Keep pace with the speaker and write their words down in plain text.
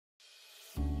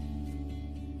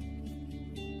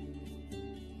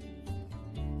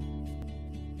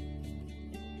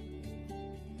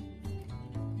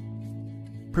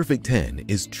Perfect 10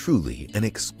 is truly an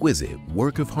exquisite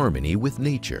work of harmony with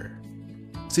nature.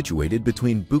 Situated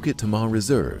between Bukit Timah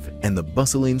Reserve and the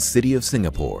bustling city of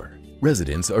Singapore,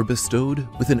 residents are bestowed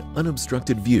with an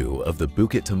unobstructed view of the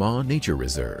Bukit Timah Nature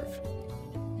Reserve.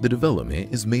 The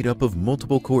development is made up of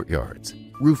multiple courtyards,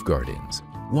 roof gardens,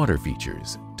 water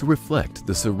features to reflect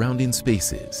the surrounding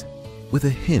spaces, with a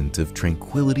hint of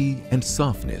tranquility and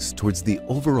softness towards the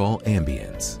overall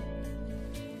ambience.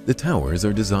 The towers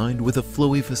are designed with a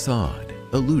flowy facade,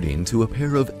 alluding to a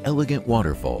pair of elegant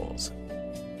waterfalls.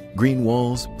 Green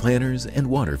walls, planters, and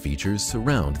water features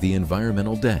surround the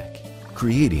environmental deck,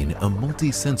 creating a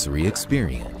multi-sensory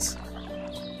experience.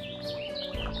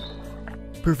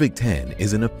 Perfect 10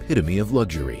 is an epitome of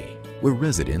luxury, where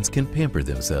residents can pamper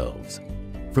themselves.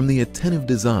 From the attentive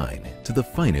design to the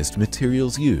finest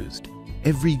materials used,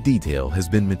 every detail has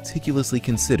been meticulously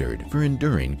considered for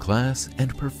enduring class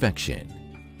and perfection.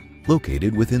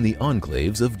 Located within the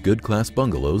enclaves of good-class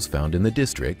bungalows found in the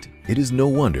district, it is no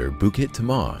wonder Bukit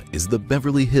Timah is the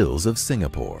Beverly Hills of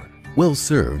Singapore. Well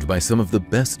served by some of the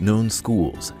best-known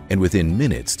schools, and within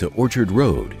minutes to Orchard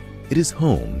Road, it is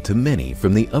home to many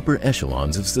from the upper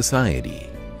echelons of society.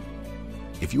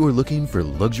 If you are looking for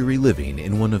luxury living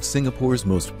in one of Singapore's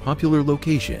most popular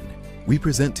locations, we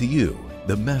present to you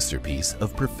the masterpiece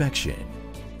of perfection,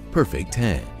 Perfect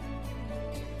 10.